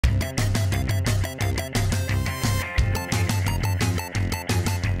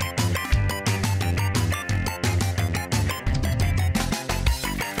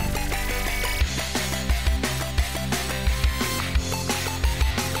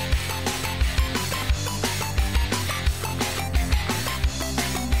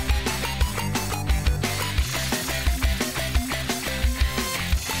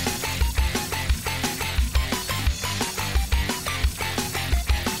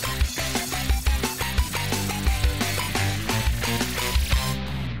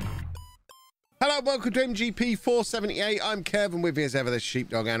welcome to MGP478. I'm Kevin, with me as ever, the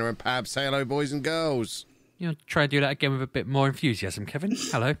Sheepdog, Anna and Pab. Say hello, boys and girls. You'll try and do that again with a bit more enthusiasm, Kevin.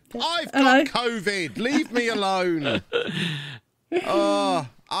 Hello. I've got COVID. Leave me alone. Oh,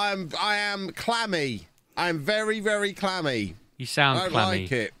 I am clammy. I'm very, very clammy. You sound I don't clammy.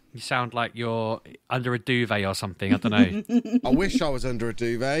 like it. You sound like you're under a duvet or something. I don't know. I wish I was under a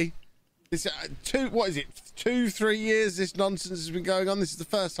duvet. This 2-3 years this nonsense has been going on. This is the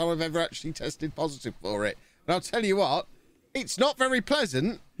first time I've ever actually tested positive for it. And I'll tell you what, it's not very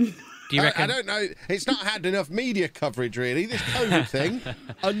pleasant. Do you reckon? I don't know. It's not had enough media coverage, really. This COVID thing,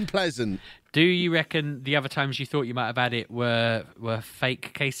 unpleasant. Do you reckon the other times you thought you might have had it were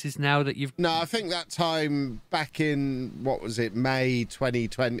fake cases now that you've... No, I think that time back in, what was it, May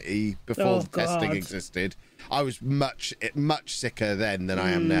 2020, before the testing existed, I was much sicker then than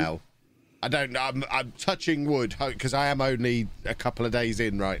I am now. I don't know. I'm touching wood because I am only a couple of days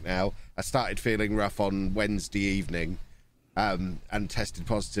in right now. I started feeling rough on Wednesday evening and tested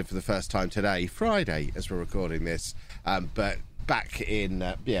positive for the first time today, Friday, as we're recording this. But back in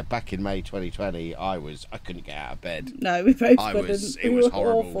May 2020, I couldn't get out of bed. No, we both couldn't. It was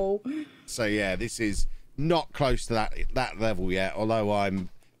horrible. Awful. So yeah, this is not close to that level yet. Although I'm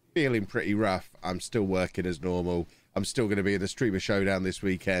feeling pretty rough, I'm still working as normal. I'm still going to be in the Streamer Showdown this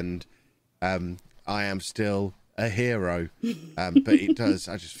weekend. I am still a hero, but I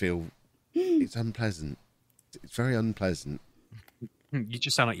just feel it's unpleasant. It's very unpleasant. You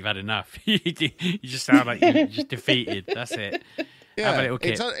just sound like you've had enough. You just sound like you're just defeated. That's it. Yeah, Have a little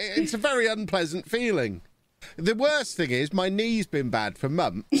kip. It's a very unpleasant feeling. The worst thing is my knee's been bad for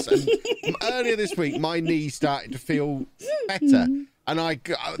months, and earlier this week my knee started to feel better, and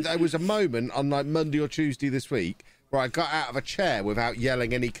there was a moment on like Monday or Tuesday this week where I got out of a chair without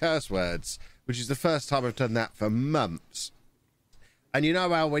yelling any curse words, which is the first time I've done that for months. And you know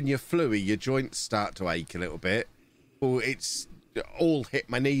how when you're fluey, your joints start to ache a little bit? Well, it's all hit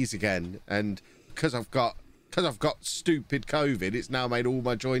my knees again. And because I've got stupid COVID, it's now made all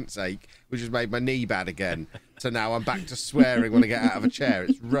my joints ache, which has made my knee bad again. So now I'm back to swearing when I get out of a chair.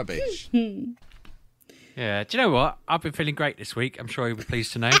 It's rubbish. Yeah. Do you know what? I've been feeling great this week. I'm sure you'll be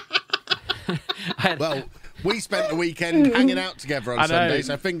pleased to know. Well, we spent the weekend hanging out together on Sunday,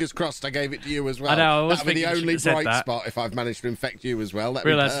 so fingers crossed I gave it to you as well. I know. That'd be the only bright spot if I've managed to infect you as well. That'd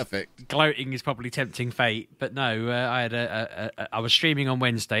be perfect. Gloating is probably tempting fate, but no. I was streaming on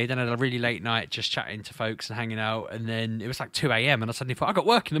Wednesday, then I had a really late night just chatting to folks and hanging out, and then it was like 2 a.m. and I suddenly thought I got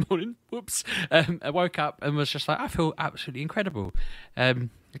work in the morning. Whoops! I woke up and was just like, I feel absolutely incredible. It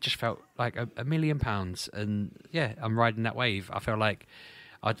just felt like £1 million, and yeah, I'm riding that wave. I feel like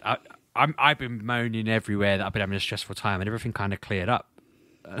I've been moaning everywhere that I've been having a stressful time, and everything kind of cleared up.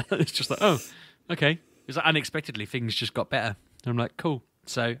 It's just like, oh, okay. It's like unexpectedly things just got better. And I'm like, cool.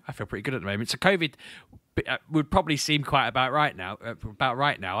 So I feel pretty good at the moment. So COVID would probably seem quite about right now.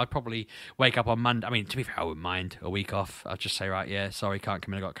 I'd probably wake up on Monday. I mean, to be fair, I wouldn't mind a week off. I'd just say, right, yeah, sorry, can't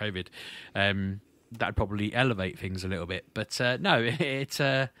come in. I got COVID. That'd probably elevate things a little bit. But no, I've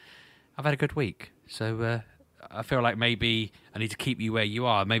had a good week. So I feel like maybe I need to keep you where you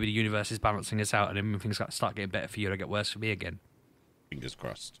are. Maybe the universe is balancing us out, and then when things start getting better for you, it'll get worse for me again. Fingers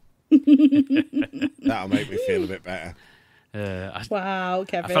crossed. That'll make me feel a bit better. Wow,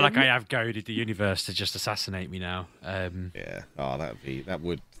 Kevin. I feel like I have goaded the universe to just assassinate me now. Yeah. Oh, that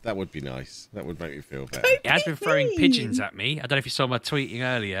would be nice. That would make me feel better. It has been throwing pigeons at me. I don't know if you saw my tweeting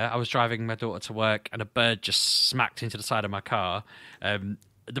earlier. I was driving my daughter to work, and a bird just smacked into the side of my car.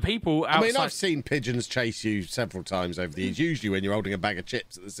 The people outside... I mean, I've seen pigeons chase you several times over the years, usually when you're holding a bag of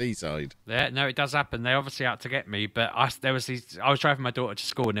chips at the seaside. Yeah, no, it does happen. They're obviously out to get me, but I was driving my daughter to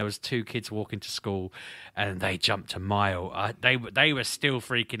school, and there was 2 kids walking to school, and they jumped a mile. They were still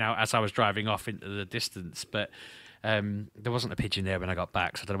freaking out as I was driving off into the distance, but there wasn't a pigeon there when I got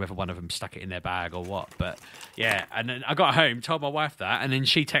back, so I don't know whether one of them stuck it in their bag or what. But yeah, and then I got home, told my wife that, and then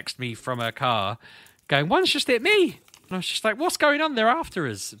she texted me from her car going, "One's just hit me." And I was just like, what's going on there after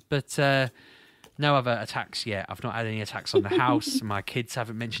us? But no other attacks yet. I've not had any attacks on the house. My kids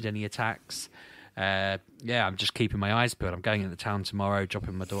haven't mentioned any attacks. Yeah, I'm just keeping my eyes peeled. I'm going into town tomorrow,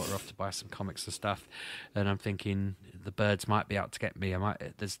 dropping my daughter off to buy some comics and stuff. And I'm thinking the birds might be out to get me.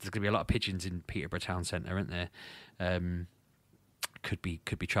 There's going to be a lot of pigeons in Peterborough Town Centre, isn't there? Could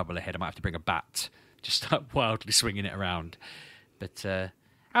be trouble ahead. I might have to bring a bat, just start wildly swinging it around. But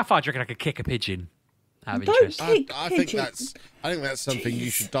how far do you reckon I could kick a pigeon? I think that's something you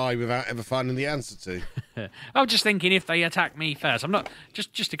should die without ever finding the answer to. I'm just thinking if they attack me first. I'm not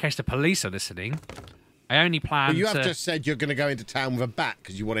just in case the police are listening. I only plan. Well, you have just said you're going to go into town with a bat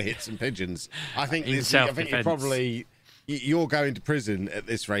because you want to hit some pigeons. I think in you're probably You're going to prison at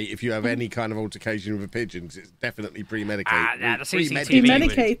this rate if you have any kind of altercation with a pigeon, because it's definitely premedicated. The CCTV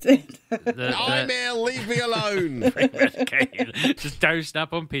Premedicated. I'm ill, leave me alone. Premedicated. Just dosed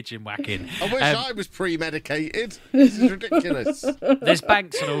up on pigeon whacking. I wish I was premedicated. This is ridiculous. There's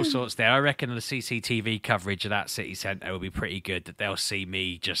banks and all sorts there. I reckon the CCTV coverage of that city centre will be pretty good, that they'll see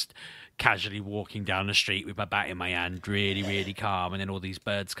me just casually walking down the street with my bat in my hand, really, really calm, and then all these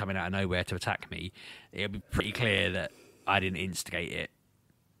birds coming out of nowhere to attack me. It'll be pretty clear that I didn't instigate it.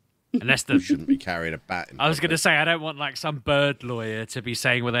 Unless You shouldn't be carrying a bat. I was going to say, I don't want like some bird lawyer to be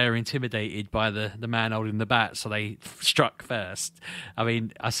saying, well, they were intimidated by the man holding the bat, so they struck first. I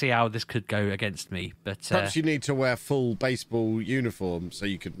mean, I see how this could go against me, but Perhaps you need to wear full baseball uniform so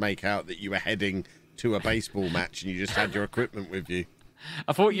you could make out that you were heading to a baseball match and you just had your equipment with you.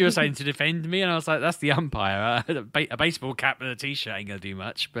 I thought you were saying to defend me, and I was like, that's the umpire. A baseball cap and a T-shirt ain't going to do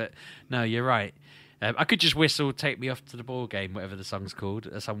much, but no, you're right. I could just whistle, take me off to the ball game, whatever the song's called,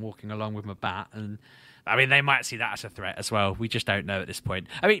 as I'm walking along with my bat. And I mean, they might see that as a threat as well. We just don't know at this point.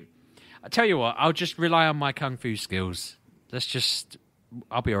 I mean, I tell you what, I'll just rely on my kung fu skills.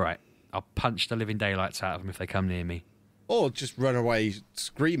 I'll be all right. I'll punch the living daylights out of them if they come near me. Or just run away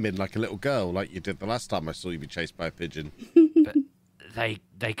screaming like a little girl, like you did the last time I saw you be chased by a pigeon. But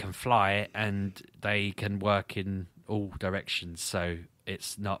they can fly and they can work in all directions, so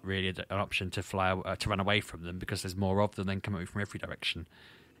it's not really an option to run away from them, because there's more of them than coming from every direction.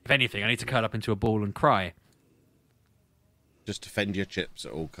 If anything, I need to curl up into a ball and cry. Just defend your chips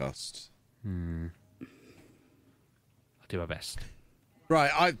at all costs. I'll do my best. Right,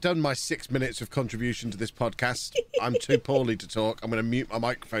 I've done my 6 minutes of contribution to this podcast. I'm too poorly to talk. I'm going to mute my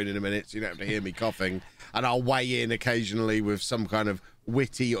microphone in a minute so you don't have to hear me coughing. And I'll weigh in occasionally with some kind of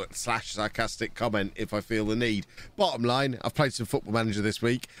witty / sarcastic comment if I feel the need. Bottom line, I've played some Football Manager this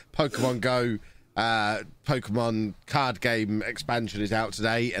week. Pokemon Go, Pokemon card game expansion is out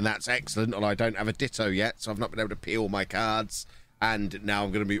today, and that's excellent, although I don't have a Ditto yet, so I've not been able to peel my cards. And now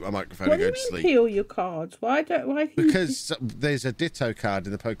I'm going to mute my microphone What and do go you to mean sleep. peel your cards? Why can Because there's a Ditto card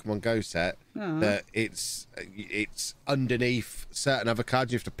in the Pokemon Go set that it's underneath certain other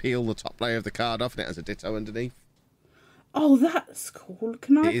cards. You have to peel the top layer of the card off, and it has a Ditto underneath. Oh, that's cool.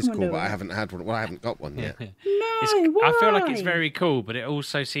 Can I? It is come and cool, do but it? I haven't had one. Well, I haven't got one yet. No, I feel like it's why? very cool, but it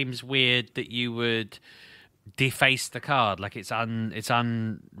also seems weird that you would deface the card, like it's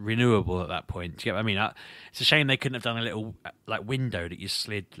unrenewable at that point. Do you get what I mean? It's a shame they couldn't have done a little like window that you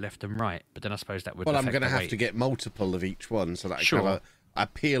slid left and right, but then I suppose that would. Well, I'm going to have to get multiple of each one so that I Sure. can have a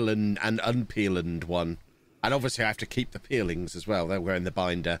peel and unpeeled one, and obviously I have to keep the peelings as well. They'll go in the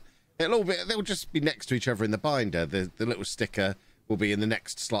binder. They'll just be next to each other in the binder. The little sticker will be in the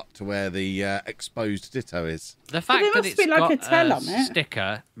next slot to where the exposed Ditto is. The fact there that must it's be like got a tell on it.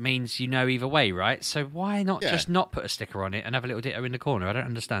 sticker means you know either way, right? So why not Yeah. just not put a sticker on it and have a little Ditto in the corner? I don't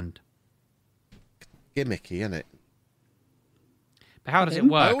understand. Gimmicky, isn't it? But how does it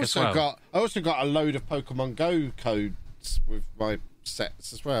work I as well? also got a load of Pokemon Go codes with my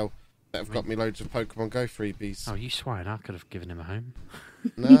sets as well that have got me loads of Pokemon Go freebies. Oh, you swine! I could have given him a home.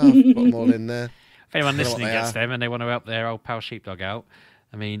 No, I've got them all in there. If anyone I don't know listening what they gets are. them and they want to help their old pal Sheepdog out,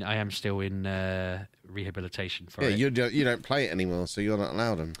 I mean, I am still in rehabilitation for Yeah, it. you don't play it anymore, so you're not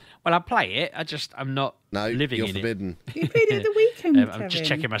allowed them. Well, I play it. I'm not No, living you're in forbidden. You played it at the weekend, it. Kevin. I'm just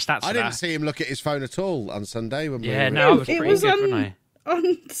checking my stats. I for didn't that. see him look at his phone at all on Sunday. When Yeah, we were no, I was It pretty was good, on- wasn't I?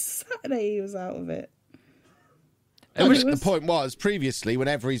 On Saturday, he was out of it. No, was- but the point was, previously,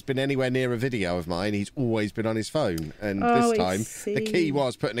 whenever he's been anywhere near a video of mine, he's always been on his phone. And Oh, this I time, the key see.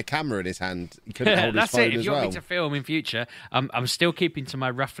 was putting a camera in his hand. He couldn't hold his That's phone it. If as you want well. me to film in future, I'm still keeping to my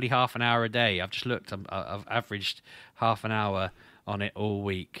roughly half an hour a day. I've just looked. I've averaged half an hour on it all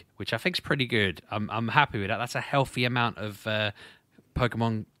week, which I think's pretty good. I'm happy with that. That's a healthy amount of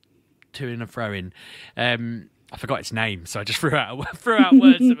Pokemon to-ing and throwing. I forgot its name, so I just threw out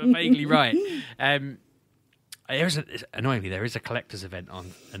words that were vaguely right. Annoyingly, there is a collector's event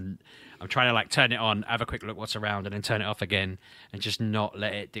on, and I'm trying to like turn it on, have a quick look what's around, and then turn it off again, and just not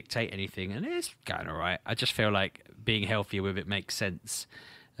let it dictate anything. And it's going all right. I just feel like being healthier with it makes sense.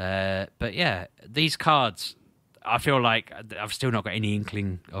 But yeah, these cards, I feel like I've still not got any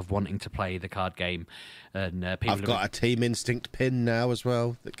inkling of wanting to play the card game. And people I've got a Team Instinct pin now as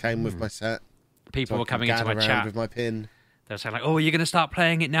well that came with my set. people So I were can coming into gather my around chat. with my pin. They were saying like, "Oh, you're going to start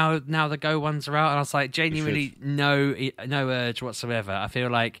playing it now? Now the Go ones are out." And I was like, genuinely, no urge whatsoever. I feel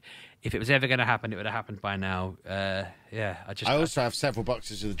like if it was ever going to happen, it would have happened by now. Yeah, I also have several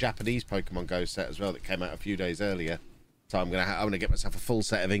boxes of the Japanese Pokemon Go set as well that came out a few days earlier. So I'm gonna get myself a full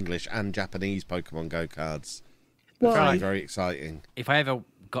set of English and Japanese Pokemon Go cards. Why? Very, very exciting. if I ever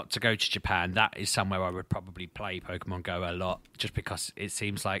got to go to Japan, that is somewhere I would probably play Pokemon Go a lot, just because it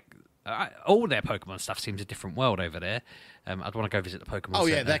seems like all their Pokemon stuff seems a different world over there. I'd want to go visit the Pokemon Oh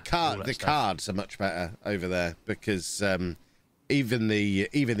yeah, Center, the cards are much better over there because even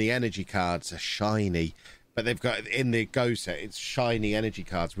the energy cards are shiny. But they've got in the Go set, it's shiny energy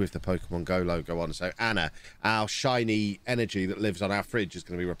cards with the Pokemon Go logo on. So Anna, our shiny energy that lives on our fridge is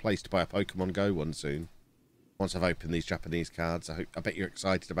going to be replaced by a Pokemon Go one soon. Once I've opened these Japanese cards, I bet you're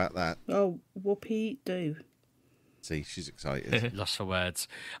excited about that. Oh, whoopee do. See, she's excited. Lost for words.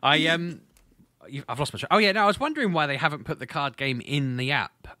 I've lost my track. Oh yeah, no, I was wondering why they haven't put the card game in the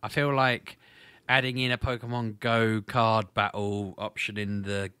app. I feel like adding in a Pokemon Go card battle option in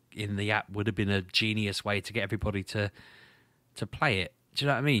the app would have been a genius way to get everybody to play it. Do you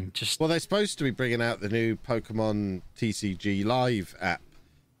know what I mean? Well, they're supposed to be bringing out the new Pokemon TCG Live app,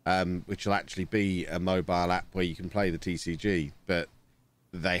 which will actually be a mobile app where you can play the TCG. But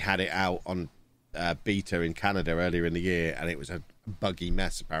they had it out on beta in Canada earlier in the year, and it was a buggy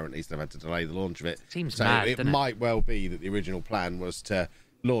mess apparently, so they've had to delay the launch of it. Seems so mad, it might well be that the original plan was to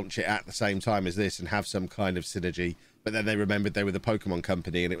launch it at the same time as this and have some kind of synergy, but then they remembered they were the Pokemon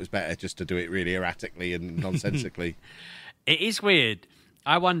company and it was better just to do it really erratically and nonsensically. It is weird.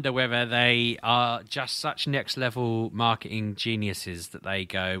 I wonder whether they are just such next level marketing geniuses that they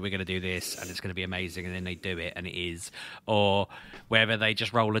go, we're going to do this and it's going to be amazing, and then they do it and it is, or whether they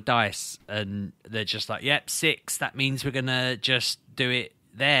just roll a dice and they're just like, yep, 6, that means we're going to just do it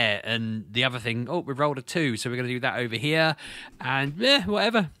there, and the other thing, we rolled a 2, so we're going to do that over here, and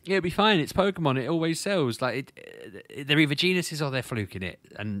whatever, it'll be fine, it's Pokemon, it always sells. Like they're either geniuses or they're fluking it,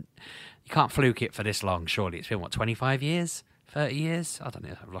 and you can't fluke it for this long. Surely it's been 25 years, 30 years, I don't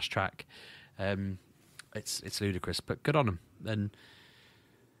know, I've lost track. It's ludicrous, but good on them. And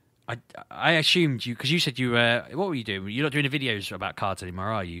I assumed you, because you said you were, what were you doing? You're not doing the videos about cards anymore,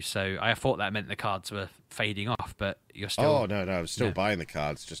 are you? So I thought that meant the cards were fading off, but you're still... Oh, no, I'm still buying the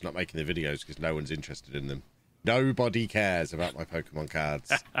cards, just not making the videos because no one's interested in them. Nobody cares about my Pokemon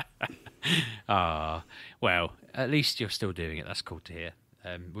cards. Well, at least you're still doing it. That's cool to hear.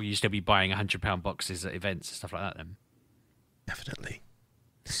 Will you still be buying £100 boxes at events and stuff like that then? Definitely.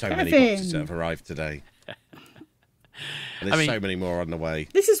 So many boxes that have arrived today. And there's so many more on the way.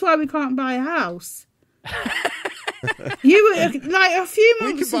 This is why we can't buy a house. You were like a few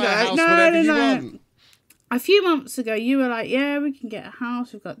months ago. We can buy a house no, whenever you want. A few months ago, you were like, "Yeah, we can get a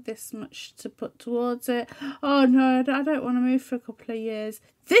house. We've got this much to put towards it." Oh no, I don't want to move for a couple of years.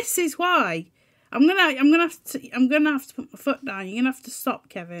 This is why I'm gonna have to put my foot down. You're gonna have to stop,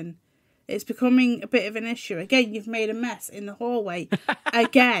 Kevin. It's becoming a bit of an issue. Again, you've made a mess in the hallway.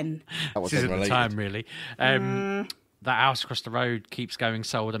 Again. This isn't the time, really. That house across the road keeps going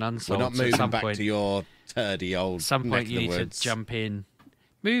sold and unsold. We're not moving back to your turdy old. At some point, you need to jump in.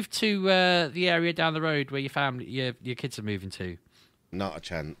 Move to the area down the road where your kids are moving to. Not a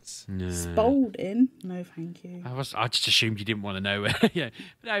chance. No. Spalding? No, thank you. I just assumed you didn't want to know.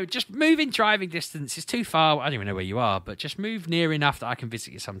 No, just move in driving distance. It's too far. I don't even know where you are, but just move near enough that I can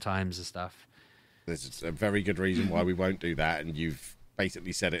visit you sometimes and stuff. There's a very good reason why we won't do that, and you've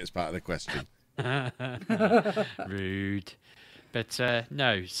basically said it as part of the question. Rude. But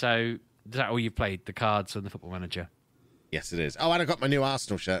no, so is that all you've played? The cards and the Football Manager? Yes, it is. Oh, and I got my new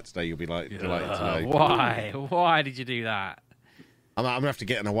Arsenal shirt today. You'll be delighted to know. Why? Why did you do that? I'm going to have to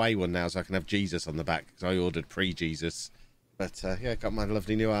get an away one now so I can have Jesus on the back, because I ordered pre-Jesus. But yeah, got my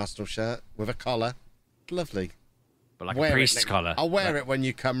lovely new Arsenal shirt with a collar. Lovely. But like a priest's collar? I'll wear it when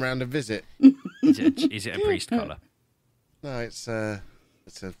you come round and visit. Is it a priest collar? No, it's a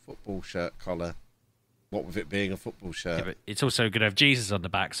football shirt collar. What with it being a football shirt? Yeah, but it's also going to have Jesus on the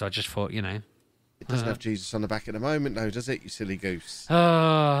back, so I just thought, It doesn't have Jesus on the back at the moment, though, does it, you silly goose?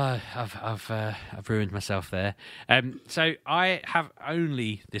 Oh, I've ruined myself there. So I have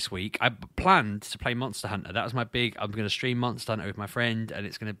only this week, I planned to play Monster Hunter. That was my I'm going to stream Monster Hunter with my friend, and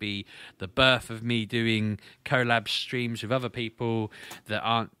it's going to be the birth of me doing collab streams with other people that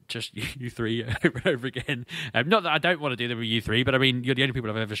aren't just you three over and over again. Not that I don't want to do them with you three, but I mean, you're the only people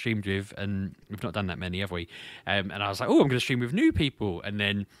I've ever streamed with, and we've not done that many, have we? And I was like, I'm going to stream with new people, and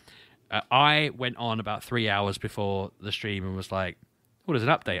then I went on about 3 hours before the stream and was like, there's an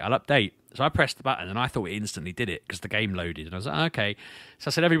update. I'll update. So I pressed the button and I thought it instantly did it because the game loaded. And I was like, okay. So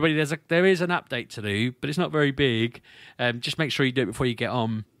I said, everybody, there is an update to do, but it's not very big. Just make sure you do it before you get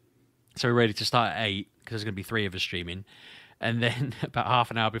on. So we're ready to start at 8 because there's going to be 3 of us streaming. And then about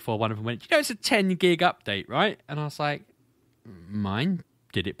half an hour before, one of them went, it's a 10 gig update, right? And I was like, mine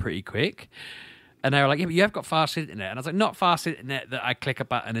did it pretty quick. And they were like, yeah, but you have got fast internet. And I was like, not fast internet that I click a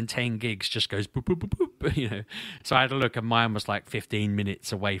button and 10 gigs just goes boop, boop, boop, boop, you know. So I had a look and mine was like 15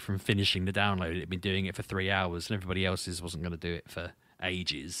 minutes away from finishing the download. It'd been doing it for 3 hours and everybody else's wasn't going to do it for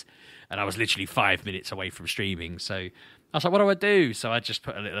ages. And I was literally 5 minutes away from streaming. So I was like, what do I do? So I just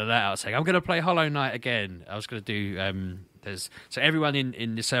put a little of that out saying, I'm going to play Hollow Knight again. I was going to do, so everyone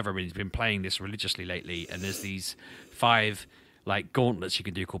in the server has been playing this religiously lately. And there's these 5 like gauntlets you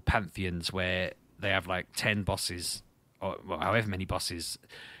can do called Pantheons where they have like 10 bosses, or well, however many bosses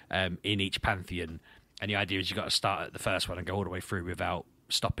in each Pantheon. And the idea is you've got to start at the first one and go all the way through without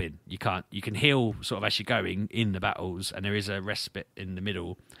stopping. You can heal sort of as you're going in the battles, and there is a respite in the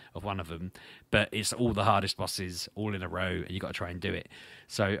middle of one of them. But it's all the hardest bosses all in a row, and you've got to try and do it.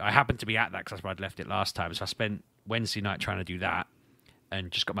 So I happened to be at that because that's where I'd left it last time. So I spent Wednesday night trying to do that. And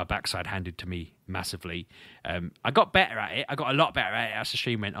just got my backside handed to me massively. I got better at it. I got a lot better at it as the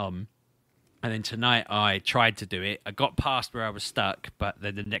stream went on. And then tonight I tried to do it. I got past where I was stuck, but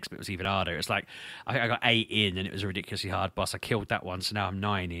then the next bit was even harder. It's like, I think I got 8 in and it was a ridiculously hard boss. I killed that one, so now I'm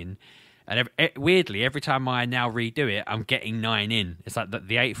 9 in. And weirdly, every time I now redo it, I'm getting 9 in. It's like the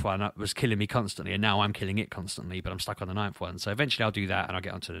 8th one was killing me constantly, and now I'm killing it constantly, but I'm stuck on the 9th one. So eventually I'll do that, and I'll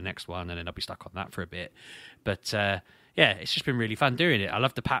get onto the next one, and then I'll be stuck on that for a bit. But yeah, it's just been really fun doing it. I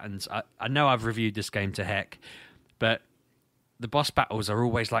love the patterns. I know I've reviewed this game to heck, but the boss battles are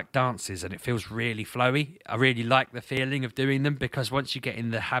always like dances and it feels really flowy. I really like the feeling of doing them because once you get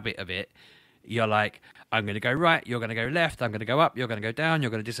in the habit of it, you're like, I'm going to go right, you're going to go left, I'm going to go up, you're going to go down, you're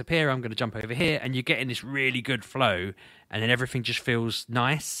going to disappear, I'm going to jump over here. And you get in this really good flow and then everything just feels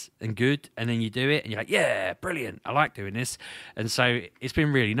nice and good. And then you do it and you're like, yeah, brilliant. I like doing this. And so it's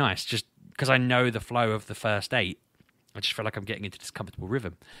been really nice just because I know the flow of the first 8. I just feel like I'm getting into this comfortable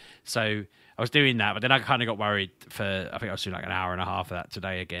rhythm. So I was doing that, but then I kind of got worried I think I was doing like an hour and a half of that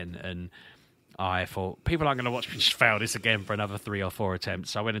today again. And I thought, people aren't going to watch me just fail this again for another 3 or 4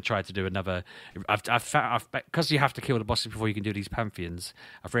 attempts. So I went and tried to do another. Because you have to kill the bosses before you can do these Pantheons,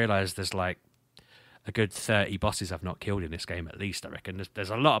 I've realised there's like a good 30 bosses I've not killed in this game, at least, I reckon. There's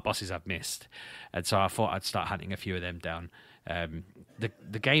a lot of bosses I've missed. And so I thought I'd start hunting a few of them down.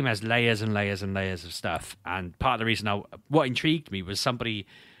 The game has layers and layers and layers of stuff, and part of the reason what intrigued me was somebody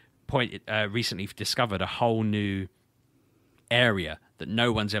recently discovered a whole new area that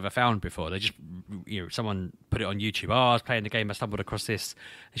no one's ever found before. They just, someone put it on YouTube. I was playing the game, I stumbled across this.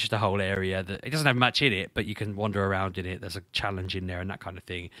 It's just a whole area that it doesn't have much in it, but you can wander around in it. There's a challenge in there and that kind of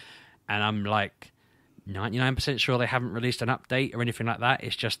thing. And I'm like 99% sure they haven't released an update or anything like that.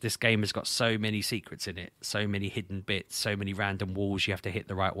 It's just this game has got so many secrets in it, so many hidden bits, so many random walls you have to hit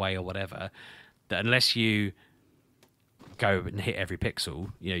the right way or whatever, that unless you go and hit every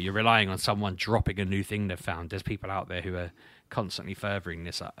pixel, you're relying on someone dropping a new thing they've found. There's people out there who are constantly furthering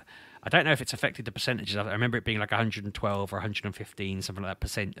this. I don't know if it's affected the percentages. I remember it being like 112 or 115, something like that,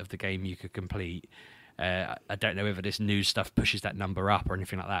 percent of the game you could complete. I don't know whether this new stuff pushes that number up or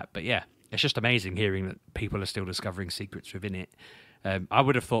anything like that, but yeah. It's just amazing hearing that people are still discovering secrets within it. I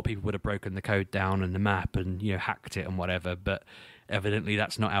would have thought people would have broken the code down and the map and hacked it and whatever, but evidently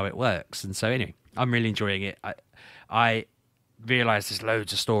that's not how it works. And so anyway, I'm really enjoying it. I realised there's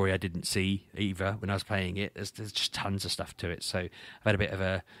loads of story I didn't see either when I was playing it. There's just tons of stuff to it. So I've had a bit of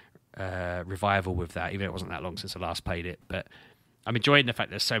a revival with that, even though it wasn't that long since I last played it. But I'm enjoying the fact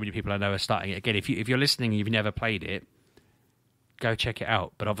there's so many people I know are starting it again. If you're listening and you've never played it, go check it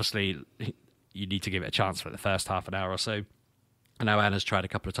out, but obviously you need to give it a chance for the first half an hour or so. I know Anna's tried a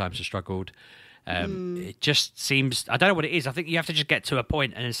couple of times and struggled. It just seems, I don't know what it is. I think you have to just get to a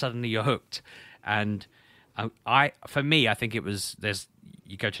point and then suddenly you're hooked. And for me, I think it was,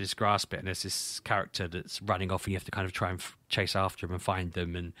 you go to this grass bit and there's this character that's running off and you have to kind of try and chase after him and find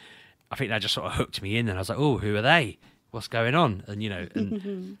them. And I think that just sort of hooked me in and I was like, oh, who are they? What's going on? And,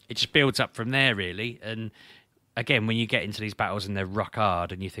 and it just builds up from there really. And again, when you get into these battles and they're rock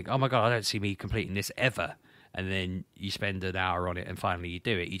hard and you think, oh my God, I don't see me completing this ever. And then you spend an hour on it and finally you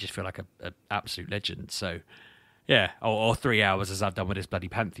do it. You just feel like an absolute legend. So, yeah, or 3 hours as I've done with this bloody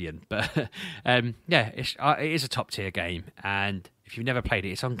Pantheon. But, yeah, it is a top tier game. And if you've never played it,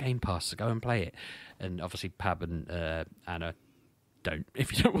 it's on Game Pass, so go and play it. And obviously Pab and Anna don't,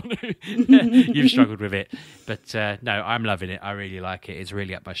 if you don't want to. You've struggled with it. But no, I'm loving it. I really like it. It's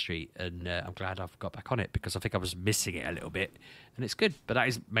really up my street. And I'm glad I've got back on it because I think I was missing it a little bit. And it's good. But that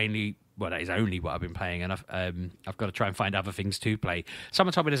is only what I've been playing. And I've got to try and find other things to play.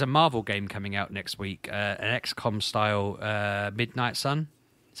 Someone told me there's a Marvel game coming out next week, an XCOM style Midnight Sun.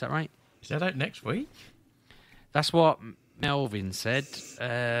 Is that right? Is that out next week? That's what Melvin said.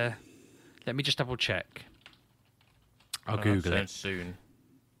 Let me just double check. I'll Google it. Soon.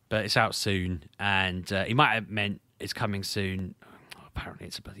 but it's out soon, and he might have meant it's coming soon. Apparently,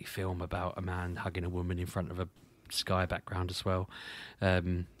 it's a bloody film about a man hugging a woman in front of a sky background as well.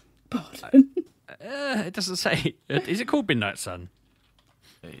 Pardon? It doesn't say. Is it called Midnight Sun?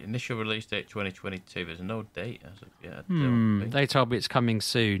 Initial release date 2022. There's no date as of yet. They told me it's coming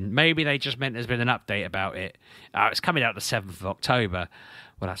soon. Maybe they just meant there's been an update about it. It's coming out the 7th of October.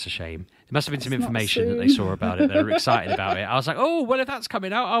 Well, that's a shame. There must have been some information that they saw about it. They were excited about it. I was like, oh, well, if that's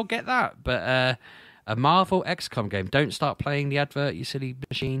coming out, I'll get that. But a Marvel XCOM game. Don't start playing the advert, you silly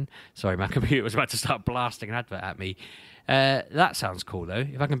machine. Sorry, my computer was about to start blasting an advert at me. That sounds cool, though.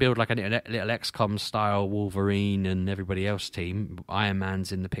 If I can build like a little XCOM style Wolverine and everybody else team, Iron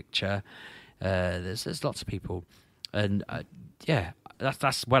Man's in the picture. There's lots of people, and yeah,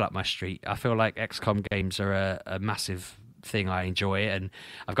 that's well up my street. I feel like XCOM games are a massive thing. I enjoy it, and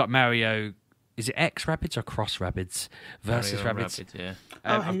I've got Mario. Is it X Rabbids or Cross Rabbids versus Mario Rabbids? Rabbids, yeah.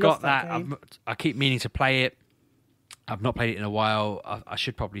 I've got that. I keep meaning to play it. I've not played it in a while. I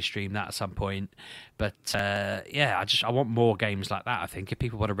should probably stream that at some point. But yeah, I want more games like that. I think if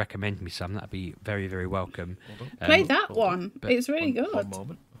people want to recommend me some, that'd be very, very welcome. Play that one. It's really good. One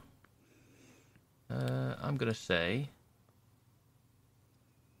moment. I'm gonna say,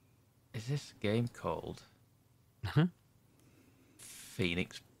 is this game called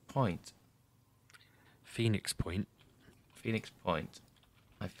Phoenix Point? Phoenix Point. Phoenix Point.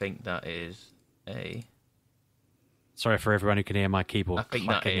 I think that is a. Sorry for everyone who can hear my I keyboard think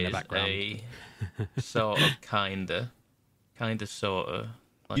that clacking in the is background. a sort of, kinda, sort of.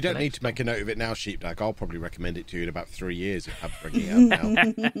 Like You don't need to make a note of it now, Sheepdog. I'll probably recommend it to you in about 3 years if I'm bringing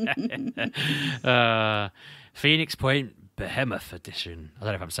it out now. Phoenix Point Behemoth Edition. I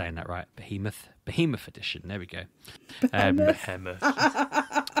don't know if I'm saying that right. Behemoth Edition. There we go. Behemoth.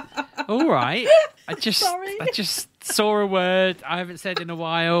 All right. I just saw a word I haven't said in a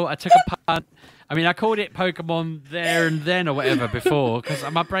while. I took a punt. I mean, I called it Pokemon there and then or whatever before because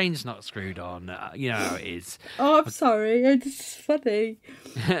my brain's not screwed on. You know how it is. Oh, I'm sorry. It's funny.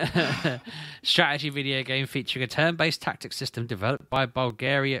 Strategy video game featuring a turn-based tactics system developed by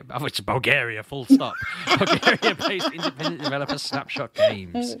Bulgaria. Oh, it's Bulgaria, full stop. Bulgaria-based independent developer Snapshot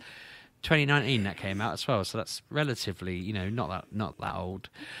Games. 2019 that came out as well, so that's relatively, not that old.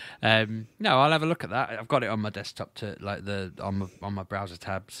 No, I'll have a look at that. I've got it on my desktop to on my browser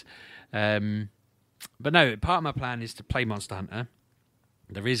tabs. But no, part of my plan is to play Monster Hunter.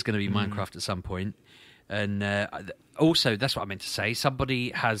 There is going to be Minecraft at some point. And also, that's what I meant to say. Somebody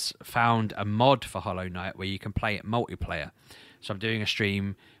has found a mod for Hollow Knight where you can play it multiplayer. So I'm doing a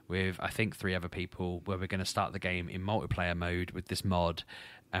stream with, I think, 3 other people where we're going to start the game in multiplayer mode with this mod.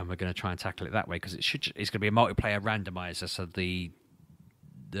 And we're going to try and tackle it that way because it's going to be a multiplayer randomizer. So the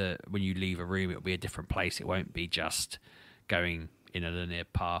when you leave a room, it'll be a different place. It won't be just going in a linear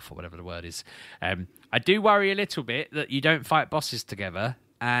path or whatever the word is. I do worry a little bit that you don't fight bosses together,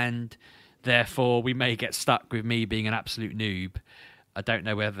 and therefore we may get stuck with me being an absolute noob. I don't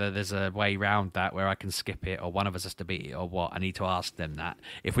know whether there's a way around that where I can skip it or one of us has to beat it or what. I need to ask them that.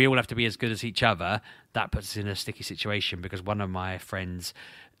 If we all have to be as good as each other, that puts us in a sticky situation because one of my friends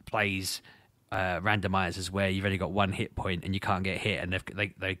plays randomizers where you've only got 1 hit point and you can't get hit. And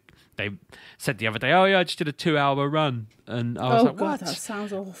they said the other day, oh, yeah, I just did a 2-hour run. And I was like, God, what? that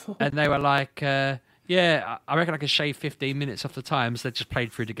sounds awful. And they were like, yeah, I reckon I could shave 15 minutes off the time. So they just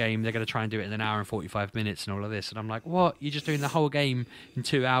played through the game. They're going to try and do it in an hour and 45 minutes and all of this. And I'm like, what? You're just doing the whole game in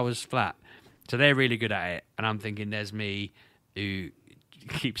 2 hours flat. So they're really good at it. And I'm thinking there's me who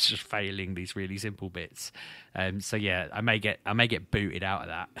keeps just failing these really simple bits. So yeah, I may get booted out of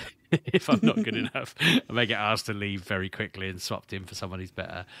that if I'm not good enough. I may get asked to leave very quickly and swapped in for someone who's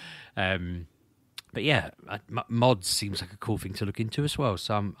better. But yeah, mods seems like a cool thing to look into as well.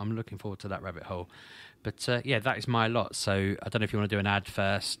 So I'm looking forward to that rabbit hole. But yeah, that is my lot. So I don't know if you want to do an ad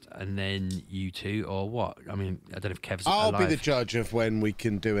first and then you two or what. I mean, I don't know if Kev's I'll alive. be the judge of when we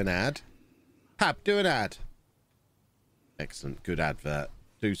can do an ad. Hap, do an ad. Excellent. Good advert.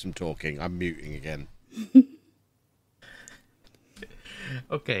 Do some talking. I'm muting again.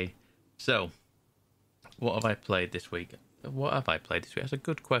 Okay, so what have I played this week? That's a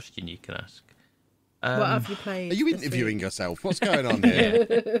good question you can ask. What have you played? Are you this interviewing week? yourself? What's going on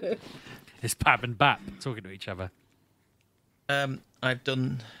here? It's Pab and Bap talking to each other. I've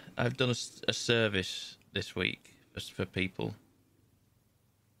done a service this week for people.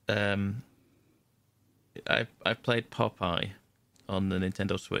 I've played Popeye on the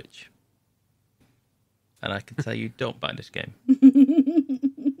Nintendo Switch, and I can tell you, don't buy this game.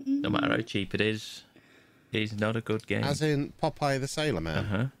 No matter how cheap it is, it's not a good game. As in Popeye the Sailor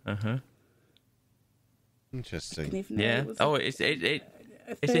Man. Uh huh. Interesting. Even though Yeah. it was Oh, it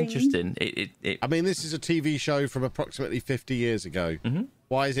It's interesting. I mean, this is a TV show from approximately 50 years ago. Mm-hmm.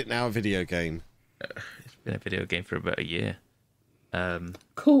 Why is it now a video game? It's been a video game for about a year.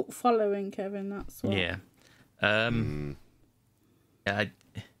 Cult following, Kevin. That's what. Yeah.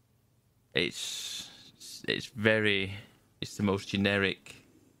 It's the most generic,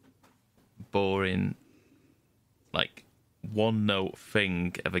 boring, like one note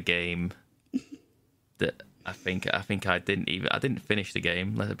thing of a game that I think I didn't finish the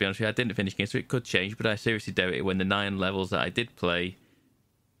game. Let's be honest with you, I didn't finish the game, so it could change. But I seriously doubt it when the 9 levels that I did play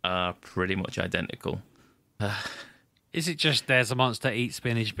are pretty much identical. Is it just there's a monster, eat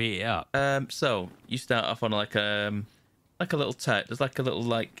spinach, beat it up? So you start off on like a little town. There's like a little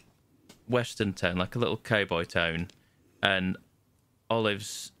like western town, like a little cowboy town, and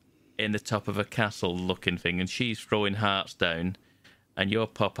Olive's in the top of a castle looking thing, and she's throwing hearts down, and you're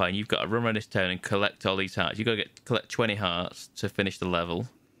Popeye, and you've got to run around this town and collect all these hearts. You've got to collect 20 hearts to finish the level.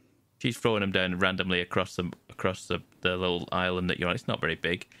 She's throwing them down randomly across the little island that you're on. It's not very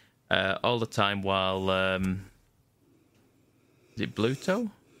big. All the time while is it Bluto,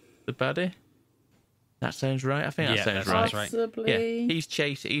 the baddie? That sounds right. I think that sounds right. Possibly. Yeah, he's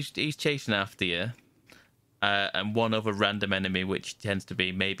chasing after you, and one other random enemy, which tends to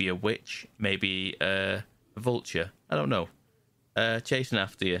be maybe a witch, maybe a vulture. I don't know. Chasing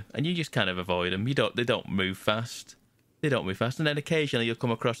after you, and you just kind of avoid them. They don't move fast. And then occasionally you'll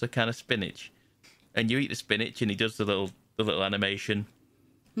come across a can of spinach, and you eat the spinach, and he does the little animation,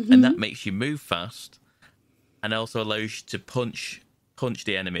 and that makes you move fast, and also allows you to punch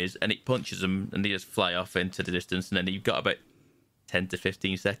the enemies, and it punches them, and they just fly off into the distance, and then you've got about 10 to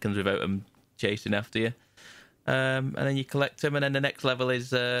 15 seconds without them chasing after you, and then you collect them, and then the next level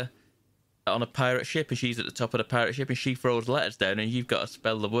is on a pirate ship, and she's at the top of the pirate ship, and she throws letters down, and you've got to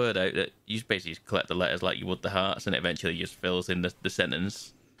spell the word out. That you just basically collect the letters like you would the hearts, and it eventually just fills in the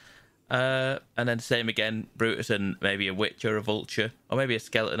sentence. And then same again, Brutus and maybe a witch or a vulture, or maybe a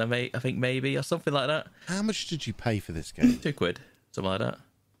skeleton, I think maybe, or something like that. How much did you pay for this game? £2, something like that.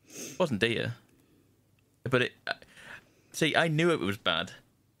 It wasn't dear. But I knew it was bad,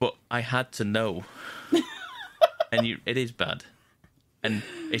 but I had to know. And it is bad. And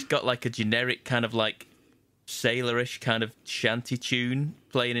it's got like a generic kind of like sailorish kind of shanty tune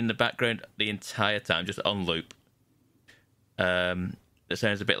playing in the background the entire time, just on loop. It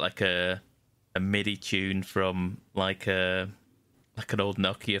sounds a bit like a MIDI tune from like an old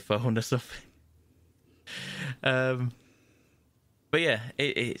Nokia phone or something. But yeah,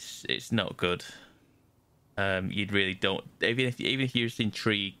 it's not good. You'd really don't, even if you're just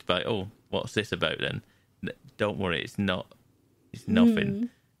intrigued by, oh, what's this about, then don't worry, it's nothing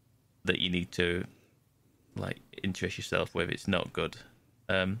that you need to like interest yourself with. It's not good,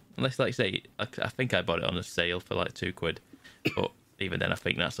 unless, like I say, I think I bought it on a sale for like £2, but even then I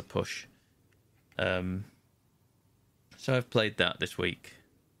think that's a push. So I've played that this week.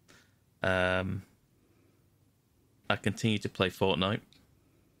 I continue to play Fortnite,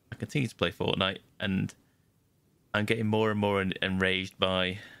 and I'm getting more and more enraged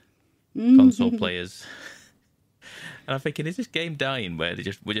by console players. And I'm thinking, is this game dying where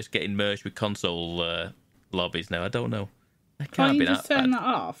we're just getting merged with console lobbies now? I don't know. Can't you just turn that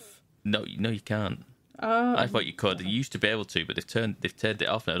off? No, you can't. I thought you could. You used to be able to, but they've turned it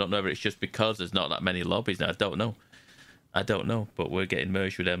off now. I don't know if it's just because there's not that many lobbies now. I don't know. But we're getting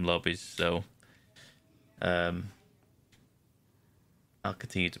merged with them lobbies, so I'll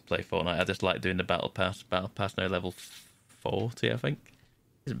continue to play Fortnite. I just like doing the battle pass. Battle pass now level 40, I think.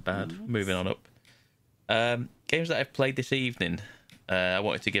 Isn't bad. Nice. Moving on up. Games that I've played this evening, I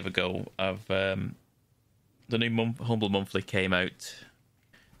wanted to give a go. The new Humble Monthly came out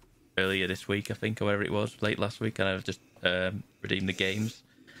earlier this week, I think, or whatever it was, late last week, and I've just redeemed the games.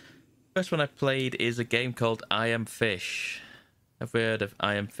 First one I played is a game called I Am Fish. Have we heard of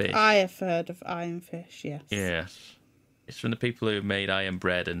I Am Fish? I have heard of I Am Fish, yes. Yes. It's from the people who made I Am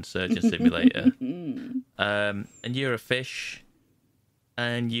Bread and Surgeon Simulator. And you're a fish,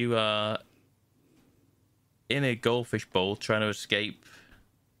 and you are in a goldfish bowl trying to escape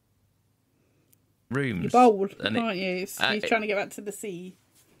rooms. You're bold, aren't you? You're trying to get back to the sea.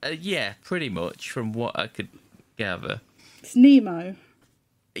 Yeah, pretty much, from what I could gather. It's Nemo.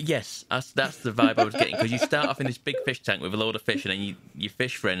 Yes, that's the vibe I was getting, because you start off in this big fish tank with a load of fish, and then your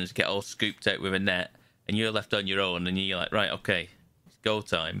fish friends get all scooped out with a net, and you're left on your own, and you're like, right, okay, it's go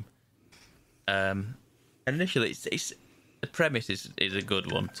time. And initially, it's the premise is a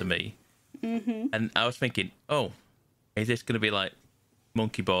good one to me. Mm-hmm. And I was thinking, oh, is this going to be like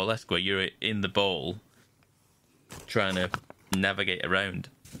Monkey Ball-esque, where you're in the bowl trying to navigate around?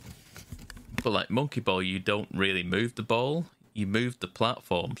 But like Monkey Ball, you don't really move the ball. you move the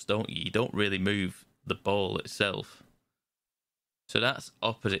platforms, don't you? You don't really move the ball itself. So that's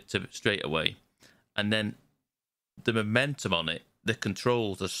opposite to straight away. And then the momentum on it, the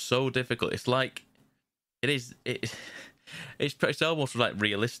controls are so difficult. It's like it's almost like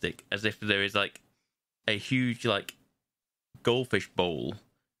realistic, as if there is like a huge like goldfish bowl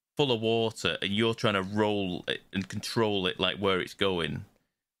full of water, and you're trying to roll it and control it like where it's going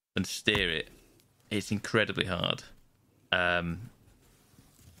and steer it. It's incredibly hard, to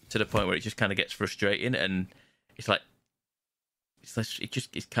the point where it just kind of gets frustrating, and it's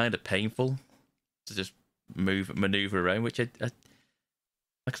kind of painful to just maneuver around. Which like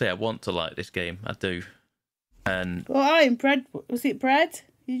I say, I want to like this game. I do. And well, I'm bread. Was it bread?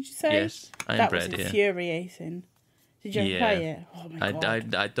 Did you say? Yes, that was infuriating. Did you ever play it? Oh my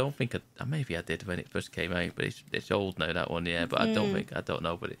god! I don't think maybe I did when it first came out, but it's old now, that one. Yeah, but I don't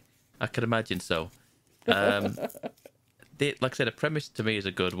know, but I could imagine so. Like I said, the premise to me is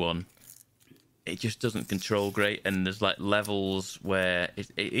a good one. It just doesn't control great, and there's like levels where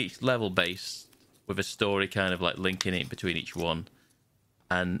each level based with a story kind of like linking it between each one,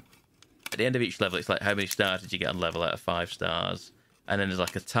 and at the end of each level, it's like how many stars did you get on level out of 5 stars, and then there's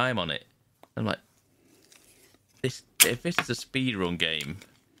like a time on it. I'm like, if this is a speedrun game,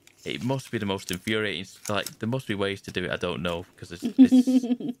 it must be the most infuriating. Like there must be ways to do it. I don't know, because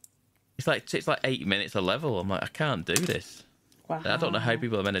it's like 8 minutes a level. I'm like, I can't do this. Wow. I don't know how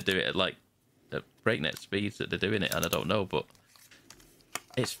people are meant to do it at breakneck speeds that they're doing it, and I don't know, but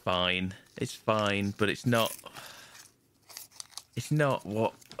it's fine. It's fine, but it's not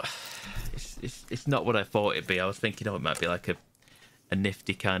what. It's not what I thought it'd be. I was thinking, it might be like a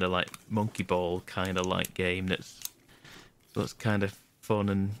nifty kind of like monkey ball kind of like game that's kind of fun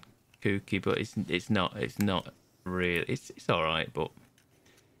and kooky, but it's not really. It's all right, but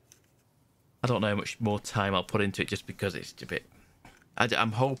I don't know how much more time I'll put into it, just because it's a bit. I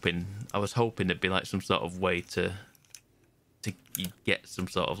was hoping there'd be like some sort of way to get some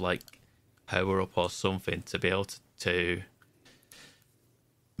sort of like power up or something to be able to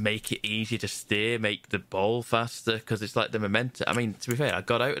make it easier to steer, make the ball faster, because it's like the momentum. I mean, to be fair, I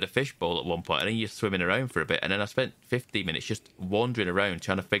got out of the fishbowl at one point, and then you're swimming around for a bit, and then I spent 15 minutes just wandering around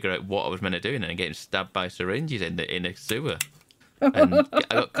trying to figure out what I was meant to do, and then getting stabbed by syringes in a sewer. And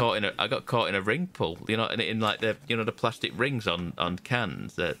I got caught in a ring pull, in like the the plastic rings on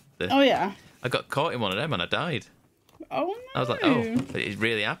cans. Oh yeah. I got caught in one of them and I died. Oh no. I was like, oh, it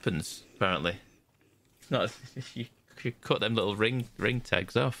really happens. Apparently, it's not. You cut them little ring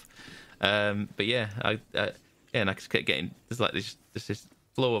tags off. But yeah, and I just kept getting there's like this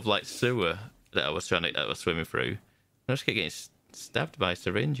flow of like sewer that I was swimming through. And I just kept getting stabbed by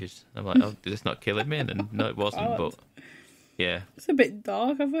syringes. I'm like, oh, is this not killing me? And then, no, it wasn't. But yeah, it's a bit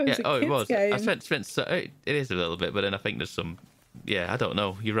dark. I thought it was a kid's game. I spent it is a little bit, but then I think there's some. Yeah, I don't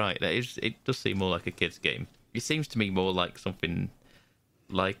know. You're right. It does seem more like a kid's game. It seems to me more like something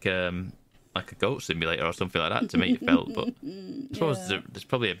like a goat simulator or something like that to me. It felt, but I suppose there's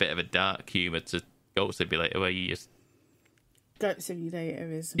probably a bit of a dark humour to goat simulator where you just goat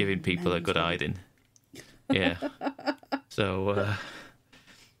simulator is giving people a good hiding. Yeah. So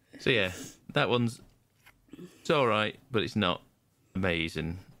yeah, that one's it's all right, but it's not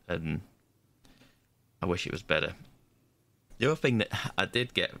amazing, and I wish it was better. The other thing I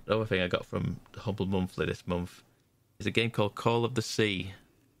got from the Humble Monthly this month is a game called Call of the Sea.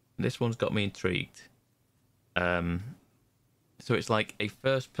 And this one's got me intrigued. So it's like a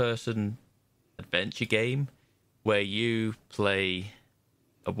first-person adventure game where you play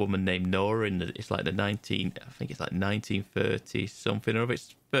a woman named Nora it's like the 1930s something or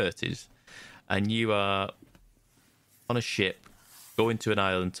it's 30s, and you are on a ship going to an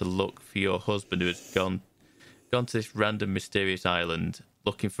island to look for your husband who has gone to this random mysterious island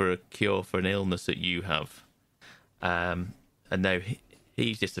looking for a cure for an illness that you have, and now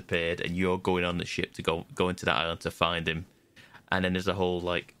he's disappeared and you're going on the ship to go into that island to find him, and then there's a whole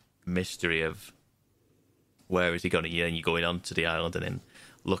like mystery of where is he going, and you're going onto the island and then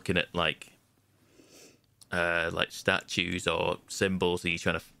looking at like statues or symbols, and you're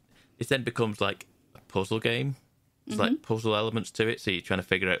trying to it then becomes like a puzzle game. It's like puzzle elements to it, so you're trying to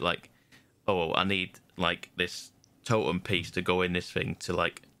figure out like, oh, I need like this totem piece to go in this thing to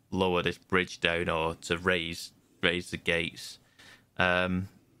like lower this bridge down or to raise the gates.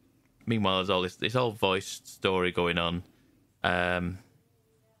 Meanwhile, there's all this whole voiced story going on, and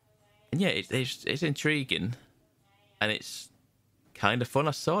yeah, it's intriguing, and it's kind of fun.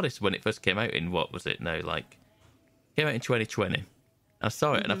 I saw this when it first came out in what was it now? Like, came out in 2020. I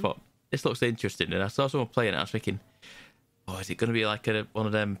saw it and I thought this looks interesting, and I saw someone playing it. I was thinking, oh, is it going to be like one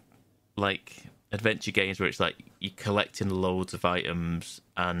of them like adventure games where it's like you're collecting loads of items,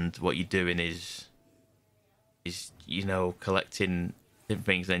 and what you're doing is collecting different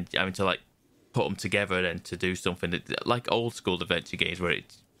things, and having to like put them together and to do something like old school adventure games where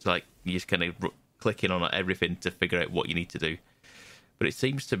it's like you're just kind of clicking on everything to figure out what you need to do. But it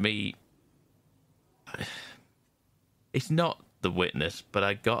seems to me it's not The Witness, but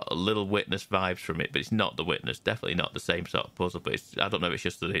I got a little Witness vibes from it, but it's not The Witness. Definitely not the same sort of puzzle, but I don't know if it's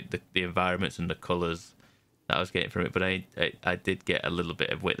just the environments and the colours that I was getting from it, but I did get a little bit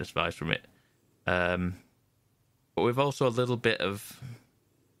of Witness vibes from it. But we've also a little bit of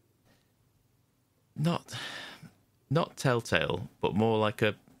not Telltale, but more like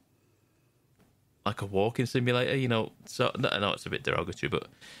a walking simulator, So I know it's a bit derogatory, but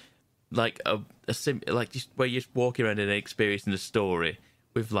like like just where you're just walking around and experiencing the story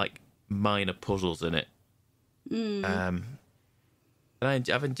with like minor puzzles in it. And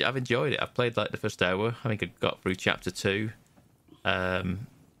I've enjoyed it. I've played like the first hour. I think I got through chapter 2.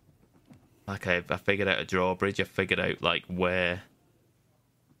 Like I figured out a drawbridge. I figured out like where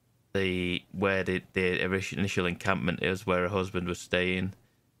the initial encampment is, where her husband was staying,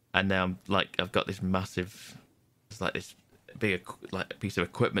 and now I'm like I've got this massive, it's like this big like piece of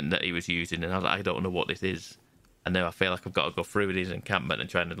equipment that he was using, and I don't know what this is, and now I feel like I've got to go through his encampment and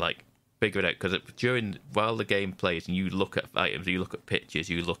trying to like figure it out, because while the game plays and you look at items, you look at pictures,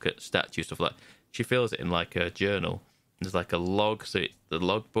 you look at statues, stuff like that, she fills it in like a journal. There's like a log, so the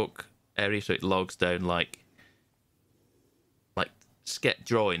logbook area, so it logs down like sketch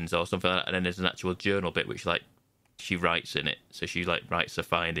drawings or something like that, and then there's an actual journal bit which like she writes in it. So she like writes her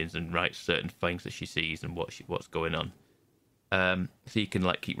findings and writes certain things that she sees and what's going on. So you can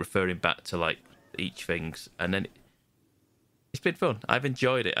like keep referring back to like each things, and then it's been fun. I've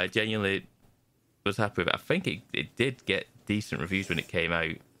enjoyed it. I genuinely was happy with it. I think it did get decent reviews when it came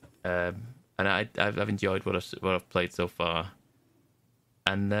out, and I've enjoyed what I've played so far,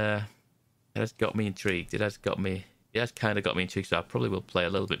 and it has got me intrigued. It has kind of got me intrigued. So I probably will play a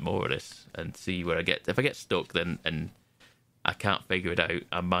little bit more of this and see where I get. If I get stuck, then and I can't figure it out,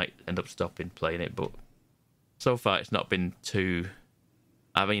 I might end up stopping playing it. But so far, it's not been too.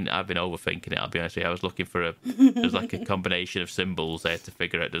 I mean, I've been overthinking it. I'll be honest with you. I was looking for there's like a combination of symbols there to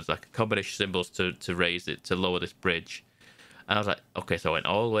figure out. There's like a combination of symbols to raise it, to lower this bridge. And I was like, okay, so I went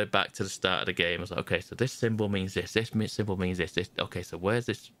all the way back to the start of the game. I was like, okay, so this symbol means this symbol means this. Okay, so where's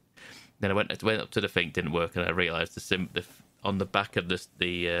this? Then I went up to the thing, didn't work, and I realised on the back of the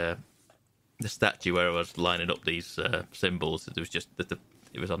statue where I was lining up these symbols, it was just it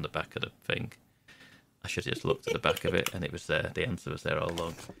was on the back of the thing. I should have just looked at the back of it, and it was there. The answer was there all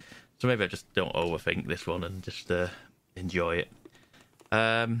along. So maybe I just don't overthink this one and just enjoy it.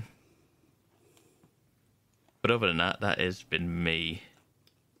 But other than that has been me.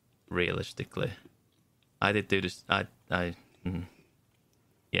 Realistically, I did do this.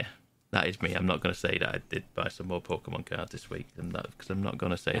 Yeah, that is me. I'm not going to say that I did buy some more Pokemon cards this week, because I'm not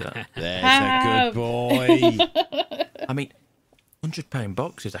going to say that. There's a good boy. I mean, £100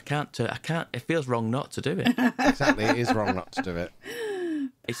 boxes. I can't. It feels wrong not to do it. Exactly, it is wrong not to do it.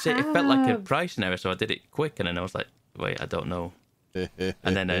 It felt like a pricing error, so I did it quick, and then I was like, wait, I don't know. And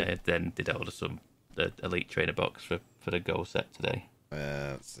then I did order the Elite Trainer box for the Go set today.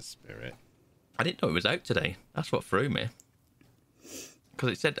 That's the spirit. I didn't know it was out today. That's what threw me. Because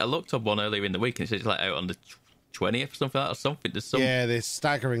it said, I looked up one earlier in the week, and it said it's like out on the 20th or something like that, or something. Yeah, they're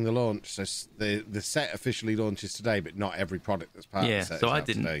staggering the launch. So the set officially launches today, but not every product that's part of the set so is I out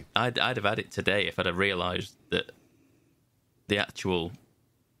didn't. today. I'd have had it today if I'd have realised that the actual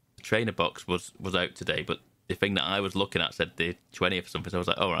trainer box was out today, but the thing that I was looking at said the 20th or something. So I was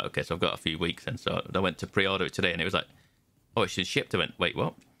like, all right, okay, so I've got a few weeks then. So I went to pre-order it today, and it was like, oh, it's shipped. I went, wait,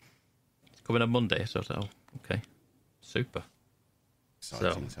 what? It's coming on Monday. So I was like, oh, okay, super.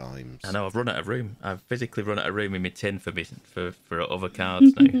 Exciting times. I know, I've run out of room. I've physically run out of room in my tin for other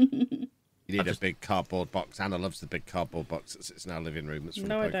cards now. You need a big cardboard box. Anna loves the big cardboard box that sits in our living room. That's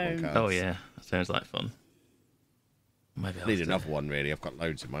full of Pokemon cards. Oh yeah, that sounds like fun. Maybe I need another one, really. I've got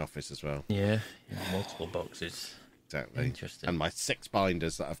loads in my office as well. Yeah, multiple boxes. Exactly. Interesting. And my 6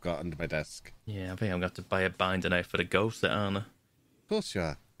 binders that I've got under my desk. Yeah, I think I'm going to have to buy a binder now for the Go set, aren't I? Of course you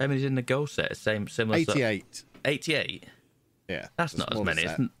are. How many's in the Go set? Similar 88. 88? Yeah. That's not as many.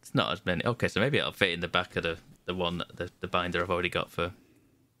 It's not as many. Okay, so maybe it'll fit in the back of the one, the binder I've already got for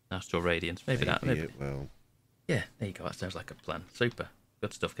Astral Radiance. Maybe it will. Yeah, there you go. That sounds like a plan. Super.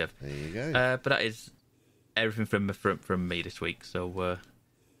 Good stuff, Kev. There you go. But that is everything from me this week. So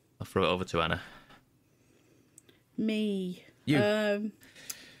I'll throw it over to Anna. Me. You. I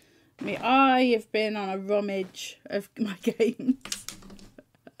have been on a rummage of my games.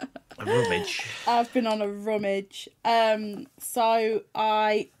 A rummage. I've been on a rummage. So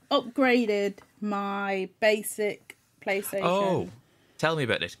I upgraded my basic PlayStation. Oh, tell me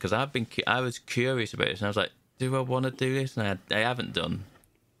about this, because I was curious about this, and I was like, do I want to do this? And I haven't done.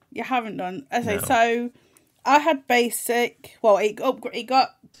 You haven't done. Okay, No. so I had basic. Well, it got Like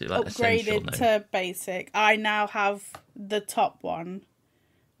essential upgraded now? to basic. I now have the top one,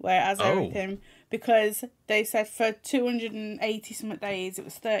 where it has everything, because they said for 280 something days it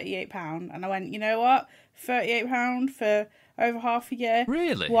was £38, and I went, you know what, £38 for over half a year.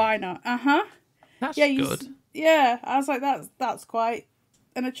 Really? Why not? That's Yeah, good. Yeah, I was like, that's quite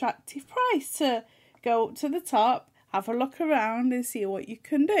an attractive price to go up to the top, have a look around and see what you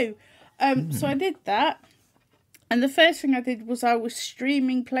can do. So I did that. And the first thing I did was I was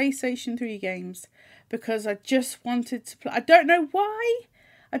streaming PlayStation 3 games because I just wanted to play. I don't know why.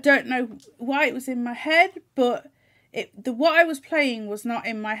 I don't know why it was in my head, but what I was playing was not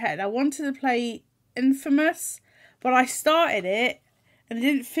in my head. I wanted to play Infamous, but I started it and it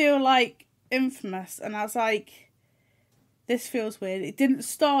didn't feel like Infamous, and I was like, this feels weird. It didn't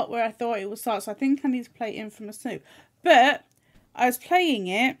start where I thought it would start, so I think I need to play Infamous too. But I was playing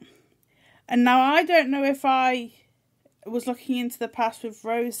it, and now I don't know if I was looking into the past with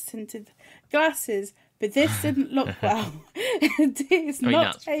rose-tinted glasses, but this didn't look well. It's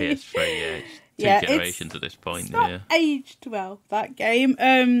not that's aged. PS3, yeah. Two generations at this point, It's not aged well, that game.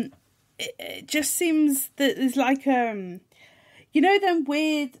 It just seems that there's like you know them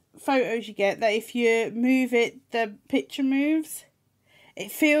weird photos you get that if you move it, the picture moves? It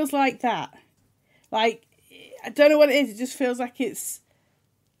feels like that. Like, I don't know what it is. It just feels like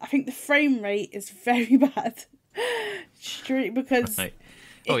I think the frame rate is very bad. Because Right.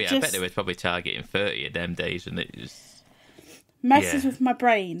 Oh, yeah, I bet just they were probably targeting 30 at them days, and it just messes with my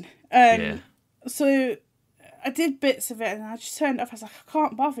brain. Yeah. So I did bits of it and I just turned it off. I was like, I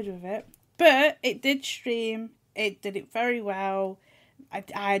can't bother with it. But it did stream. It did it very well. I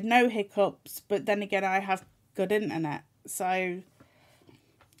had no hiccups, but then again, I have good internet, so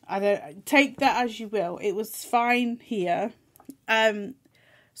I don't take that as you will. It was fine here. So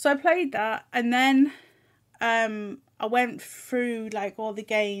I played that, and then I went through like all the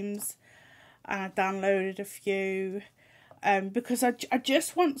games, and I downloaded a few because I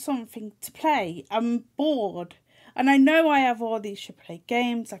just want something to play. I'm bored. And I know I have all these AAA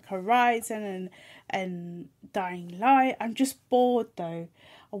games like Horizon and Dying Light. I'm just bored though.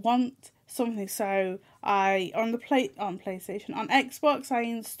 I want something. So on PlayStation, on Xbox, I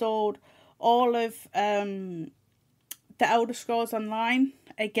installed all of the Elder Scrolls Online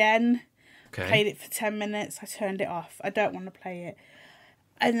again. Okay. Played it for 10 minutes. I turned it off. I don't want to play it.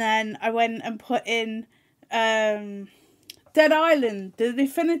 And then I went and put in Dead Island, the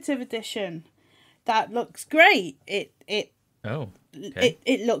definitive edition. That looks great. It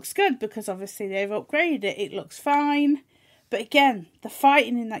looks good because obviously they've upgraded it. It looks fine. But again, the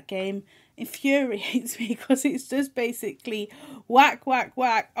fighting in that game infuriates me because it's just basically whack, whack,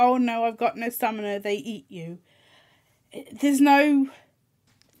 whack. Oh no, I've got no stamina. They eat you. There's no...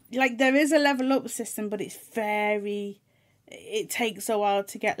 Like, there is a level up system, but it's it takes a while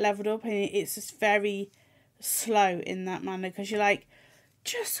to get leveled up, and it's just very slow in that manner because you're like,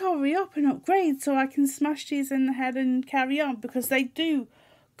 just hurry up and upgrade so I can smash these in the head and carry on, because they do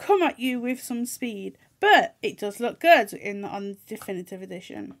come at you with some speed, but it does look good on the definitive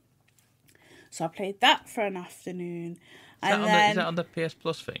edition. So I played that for an afternoon. Is that on the PS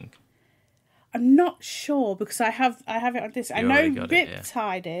Plus thing? I'm not sure because I have it on this. I know already got it, yeah.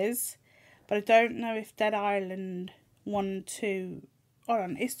 Riptide is, but I don't know if Dead Island 1 and 2. Hold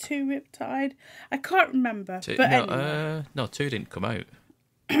on, is 2 Riptide? I can't remember. Anyway. No, 2 didn't come out.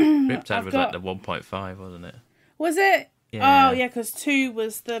 Riptide was like the 1.5, wasn't it? Was it? Yeah. Oh, yeah, because 2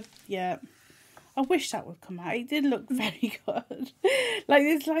 was the... Yeah. I wish that would come out. It did look very good. Like,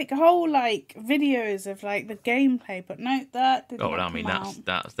 there's like whole like videos of like the gameplay, but no, that didn't come out.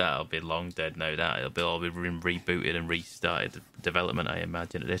 That'll be long dead now. It'll all be rebooted and restarted development, I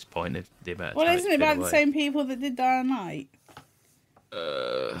imagine, at this point. Isn't it about the same people that did Dying Light?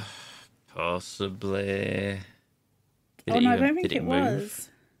 Possibly. I don't think it was.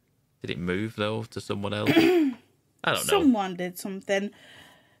 Did it move though to someone else? I don't know. Someone did something.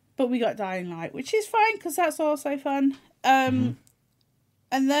 But we got Dying Light, which is fine because that's also fun. And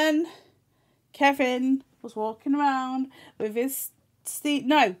then Kevin was walking around with his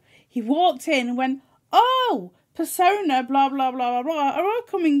No, he walked in and went, "Oh, Persona, blah, blah, blah, blah, blah, are all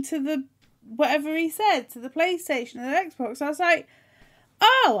coming to the, whatever he said, to the PlayStation and the Xbox." I was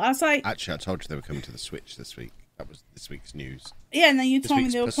like... Actually, I told you they were coming to the Switch this week. That was this week's news. Yeah, and then you told me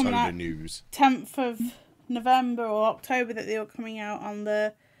they were Persona coming out news. 10th of November or October, that they were coming out on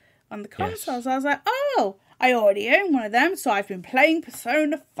the on the consoles. I was like, oh, I already own one of them, so I've been playing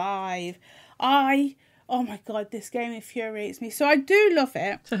Persona 5. Oh my god, this game infuriates me. So I do love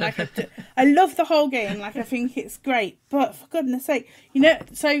it. Like I love the whole game. Like I think it's great. But for goodness sake,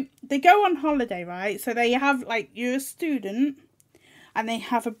 so they go on holiday, right? So they have like, you're a student and they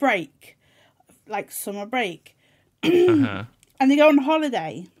have a break, like summer break. And they go on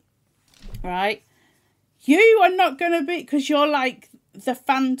holiday, right? You are not going to be, because you're like the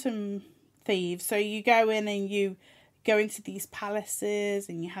phantom thief. So you go in and you go into these palaces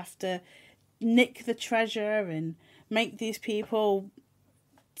and you have to nick the treasure and make these people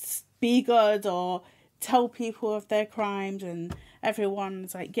be good or tell people of their crimes, and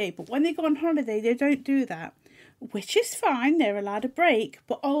everyone's like, yay. But when they go on holiday, they don't do that, which is fine. They're allowed a break.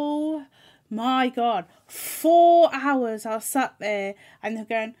 But oh my god, 4 hours I sat there and they're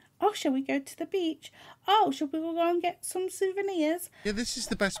going, oh, shall we go to the beach? Oh, shall we go and get some souvenirs? Yeah, this is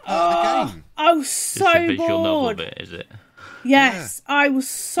the best part of the game. I was so It's the visual novel bored. bit, is it? Yes, yeah. I was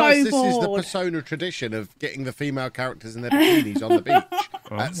so Plus, this bored. is the Persona tradition of getting the female characters in their bikinis on the beach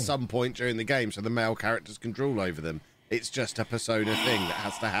at some point during the game, so the male characters can drool over them. It's just a Persona thing that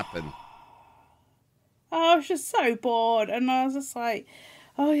has to happen. I was just so bored, and I was just like,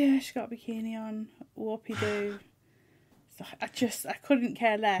 oh yeah, she got a bikini on, whoopie-doo. I couldn't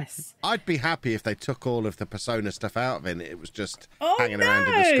care less. I'd be happy if they took all of the Persona stuff out of it and it was just Oh, hanging around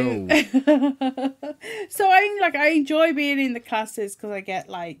in the school. So I enjoy being in the classes because I get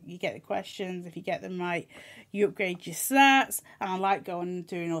you get the questions. If you get them right, you upgrade your stats, and I like going and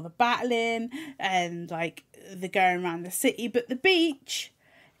doing all the battling and like the going around the city. But the beach,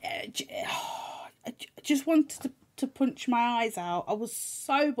 I just wanted to punch my eyes out. I was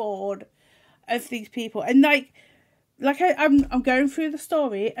so bored of these people, and I'm going through the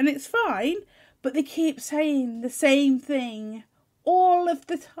story and it's fine, but they keep saying the same thing all of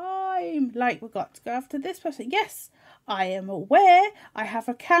the time. Like, we've got to go after this person. Yes, I am aware. I have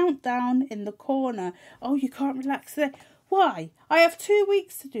a countdown in the corner. Oh, you can't relax there. Why? I have 2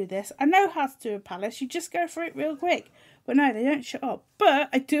 weeks to do this. I know how to do a palace. You just go for it real quick. But no, they don't shut up. But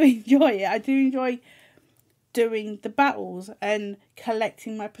I do enjoy it. I do enjoy doing the battles and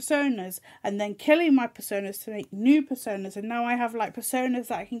collecting my personas and then killing my personas to make new personas, and now I have like personas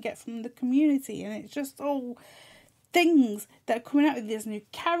that I can get from the community, and it's just all things that are coming out. There's new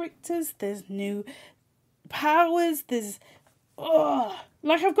characters, there's new powers,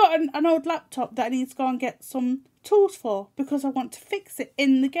 I've got an old laptop that I need to go and get some tools for because I want to fix it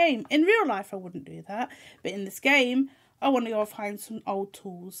in the game. In real life I wouldn't do that, but in this game I want to go find some old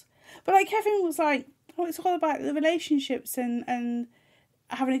tools. But like Kevin was like, oh, it's all about the relationships and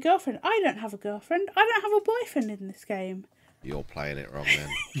having a girlfriend. I don't have a girlfriend. I don't have a boyfriend in this game. You're playing it wrong then.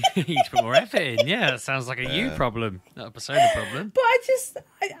 You need to put more effort in. Yeah, that sounds like a you problem, not a Persona problem. But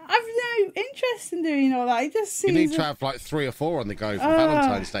I've no interest in doing all that. It just seems... You need to have like 3 or 4 on the go for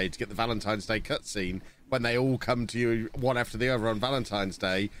Valentine's Day to get the Valentine's Day cutscene when they all come to you one after the other on Valentine's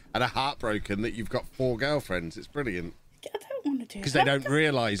Day and are heartbroken that you've got 4 girlfriends. It's brilliant. I don't want to do that. Because they don't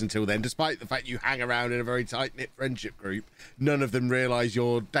realise until then, despite the fact you hang around in a very tight-knit friendship group, none of them realise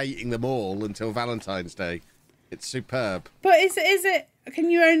you're dating them all until Valentine's Day. It's superb. But is it,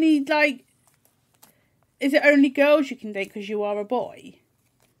 can you only, is it only girls you can date because you are a boy?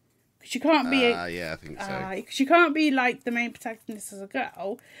 Because you can't be... yeah, I think so. Because you can't be, the main protagonist as a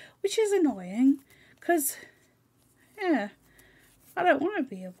girl, which is annoying. Because, yeah, I don't want to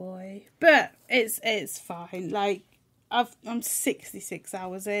be a boy. But it's fine. I'm 66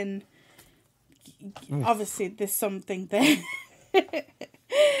 hours in. Obviously, there's something there.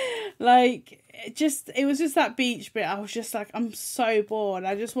 It was just that beach bit. I was just like, I'm so bored.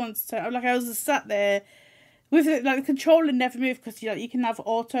 I just wanted to. I was just sat there with it. The controller never moved because you can have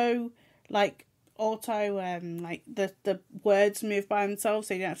auto, the words move by themselves,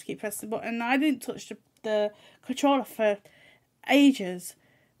 so you don't have to keep pressing the button. I didn't touch the controller for ages.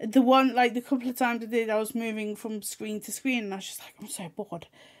 The one, the couple of times I did, I was moving from screen to screen, and I was just like, I'm so bored.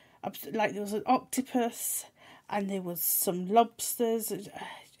 There was an octopus, and there was some lobsters. It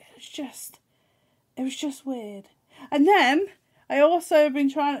was just weird. And then I also have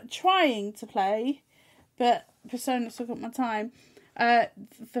been trying to play, but Persona took up my time. The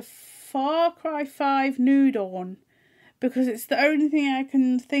Farcry 5 New Dawn, because it's the only thing I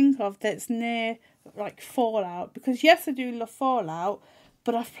can think of that's near Fallout. Because yes, I do love Fallout.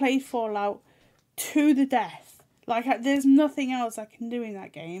 But I've played Fallout to the death. There's nothing else I can do in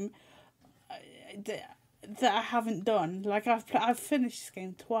that game that I haven't done. I've finished this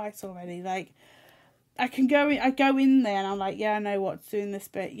game twice already. I can go in. I go in there and I'm like, yeah, I know what's doing this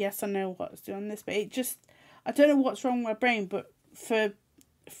bit. Yes, I know what's doing this bit. I don't know what's wrong with my brain. But for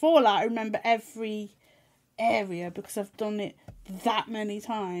Fallout, I remember every area because I've done it that many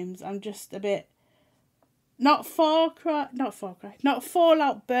times. I'm just a bit not Fallout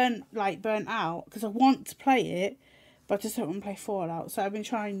burnt out because I want to play it, but I just don't want to play Fallout. So I've been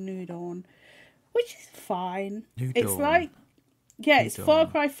trying New Dawn, which is fine. It's like it's Far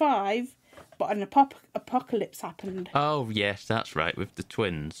Cry 5, but an apocalypse happened. Oh yes, that's right, with the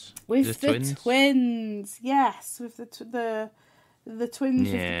twins. With the twins, yes, with the twins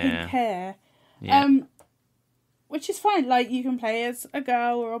with the pink hair. Yeah. Which is fine. Like, you can play as a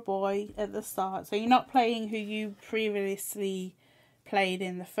girl or a boy at the start, so you're not playing who you previously played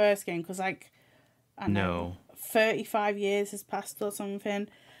in the first game. Because, like, I know 35 years has passed or something.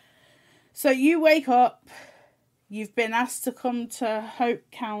 So you wake up. You've been asked to come to Hope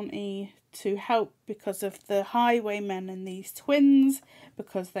County to help because of the highwaymen and these twins,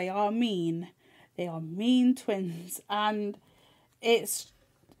 because they are mean. They are mean twins, and it's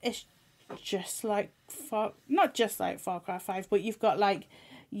just like not just like Far Cry 5, but you've got like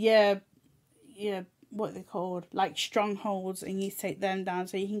your what they called, like strongholds, and you take them down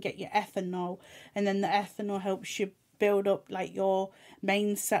so you can get your ethanol, and then the ethanol helps you build up like your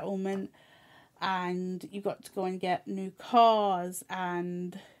main settlement, and you got to go and get new cars,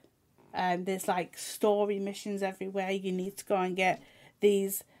 and there's like story missions everywhere. You need to go and get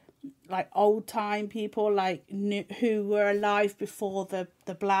these like old time people like who were alive before the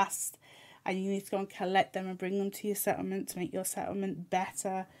blast, and you need to go and collect them and bring them to your settlement to make your settlement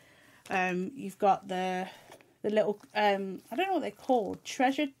better. You've got the little I don't know what they're called,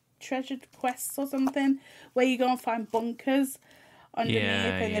 treasured quests or something, where you go and find bunkers underneath,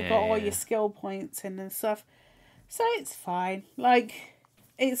 and they've got all your skill points in and stuff. So it's fine. Like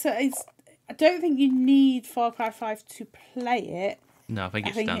it's I don't think you need Far Cry 5 to play it. No, I think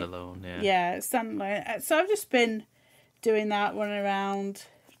it's standalone. Yeah, it's standalone. So I've just been doing that, running around,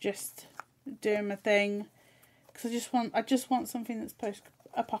 just doing my thing, because I just want something that's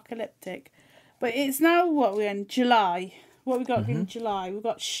post-apocalyptic. But it's now what we're in July. What we got in July? We've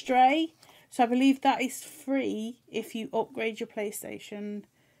got Stray. So I believe that is free if you upgrade your PlayStation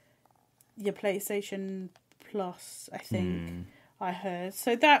Plus, I think. I heard.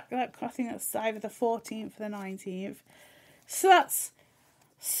 So that I think that's either the 14th or the 19th. So that's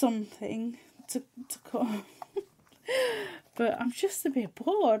something to come. But I'm just a bit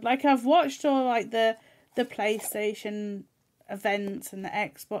bored. Like, I've watched all like the PlayStation events and the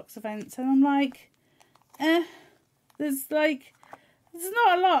Xbox events, and I'm like, there's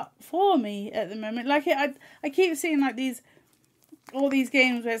not a lot for me at the moment. Like, I keep seeing like all these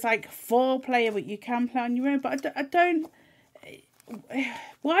games where it's like 4-player, but you can play on your own. But I don't.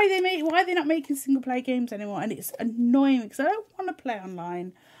 Why are they not making single player games anymore? And it's annoying me because I don't want to play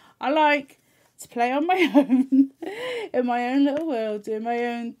online. I like to play on my own in my own little world, doing my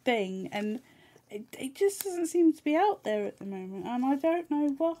own thing, and it just doesn't seem to be out there at the moment, and I don't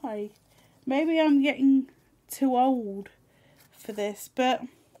know why. Maybe I'm getting too old for this, but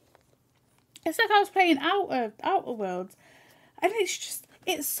it's like I was playing Outer Worlds, and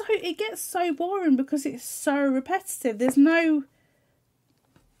it gets so boring because it's so repetitive. There's no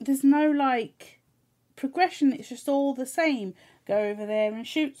like progression. It's just all the same. Go over there and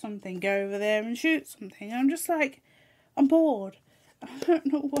shoot something. Go over there and shoot something. I'm just like, I'm bored. I don't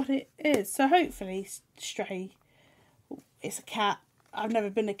know what it is. So hopefully Stray, it's a cat. I've never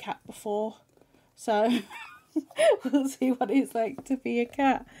been a cat before, so we'll see what it's like to be a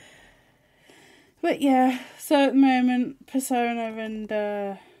cat. But yeah, so at the moment, Persona and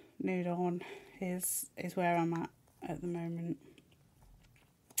New Dawn is where I'm at the moment.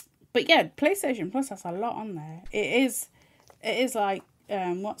 But yeah, PlayStation Plus has a lot on there. It is like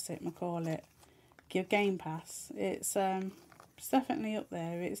what's it call it? Your Game Pass. It's definitely up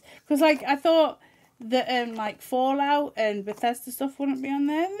there. It's because like I thought that like Fallout and Bethesda stuff wouldn't be on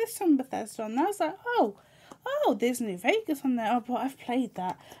there. And there's some Bethesda on there. I was like, oh, there's New Vegas on there. Oh, but I've played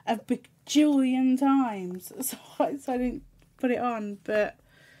that a bajillion times, so I didn't put it on. But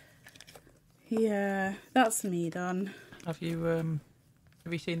yeah, that's me done. Have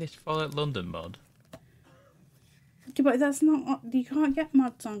you seen this Fallout London mod? Yeah, but that's not. You can't get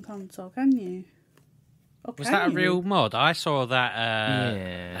mods on console, can you? Or Was can that a you? real mod? I saw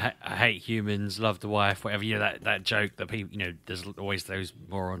that. I hate humans, love the wife, whatever. You know that joke that people. You know, there's always those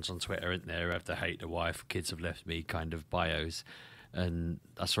morons on Twitter, isn't there? Who have to hate the wife. Kids have left me kind of bios, and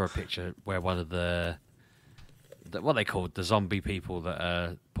I saw a picture where one of the what they called the zombie people that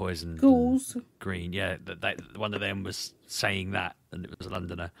are poisoned. Ghouls. Green, yeah. That one of them was saying that, and it was a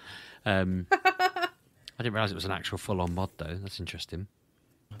Londoner. I didn't realise it was an actual full-on mod though. That's interesting.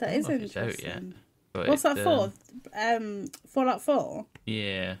 That is know if it's out interesting. But What's that for? Fallout 4?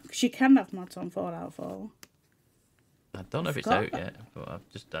 Yeah. Because you can have mods on Fallout 4. I don't know if it's forgot out yet, but I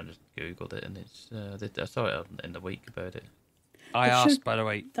just googled it and it's. I saw it in the week about it. I asked, by the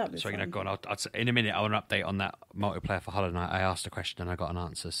way. That'd be Sorry, fun. go on. In a minute, I want an update on that multiplayer for Hollow Knight. I asked a question and I got an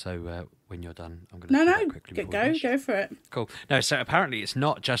answer. So when you're done, I'm going to No, quickly. before we finish. go for it. Cool. No, so apparently it's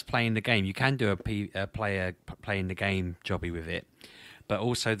not just playing the game. You can do a player playing the game jobby with it, but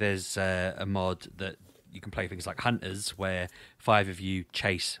also there's a mod that you can play things like Hunters, where 5 of you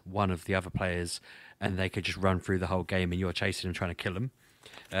chase one of the other players, and they could just run through the whole game, and you're chasing them, trying to kill them.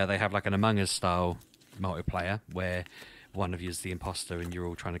 They have like an Among Us style multiplayer where one of you is the imposter and you're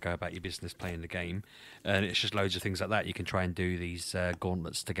all trying to go about your business playing the game, and it's just loads of things like that. You can try and do these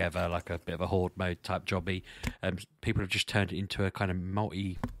gauntlets together, like a bit of a horde mode type jobby. People have just turned it into a kind of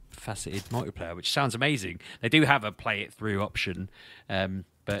multi-faceted multiplayer, which sounds amazing. They do have a play it through option,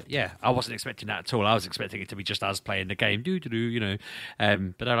 but yeah, I wasn't expecting that at all. I was expecting it to be just us playing the game, you know.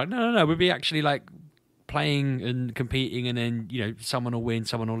 But they're like, no, we'll be actually like playing and competing, and then someone will win,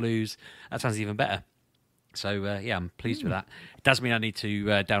 someone will lose. That sounds even better. So yeah, I'm pleased with that. It does mean I need to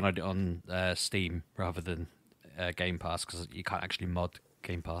download it on Steam rather than Game Pass, because you can't actually mod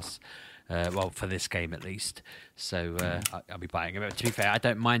Game Pass. Well, for this game at least. So I'll be buying it. But to be fair, I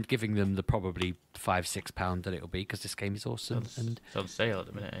don't mind giving them the probably £5-6 that it'll be, because this game is awesome. And It's on sale at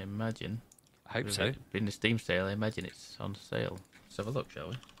the minute, I imagine. I hope so. In the Steam sale, I imagine it's on sale. Let's have a look,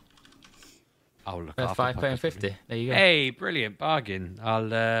 shall we? I'll look after £5.50. There you go. Hey, brilliant bargain!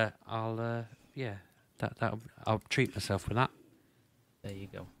 I'll I'll treat myself with that. There you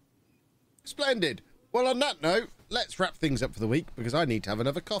go. Splendid. Well, on that note, let's wrap things up for the week, because I need to have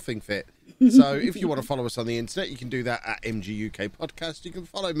another coughing fit. So if you want to follow us on the internet, you can do that at MGUK Podcast. You can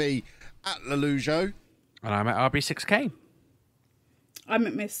follow me at Lelujo. And I'm at RB6K. I'm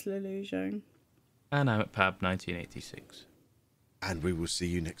at Miss Lelujo. And I'm at Pab 1986. And we will see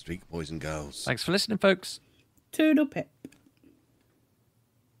you next week, boys and girls. Thanks for listening, folks. Toodle pip.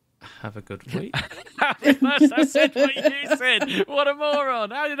 Have a good week. First I said what you said. What a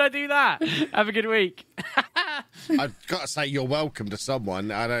moron. How did I do that? Have a good week. I've got to say you're welcome to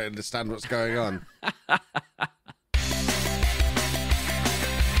someone. I don't understand what's going on.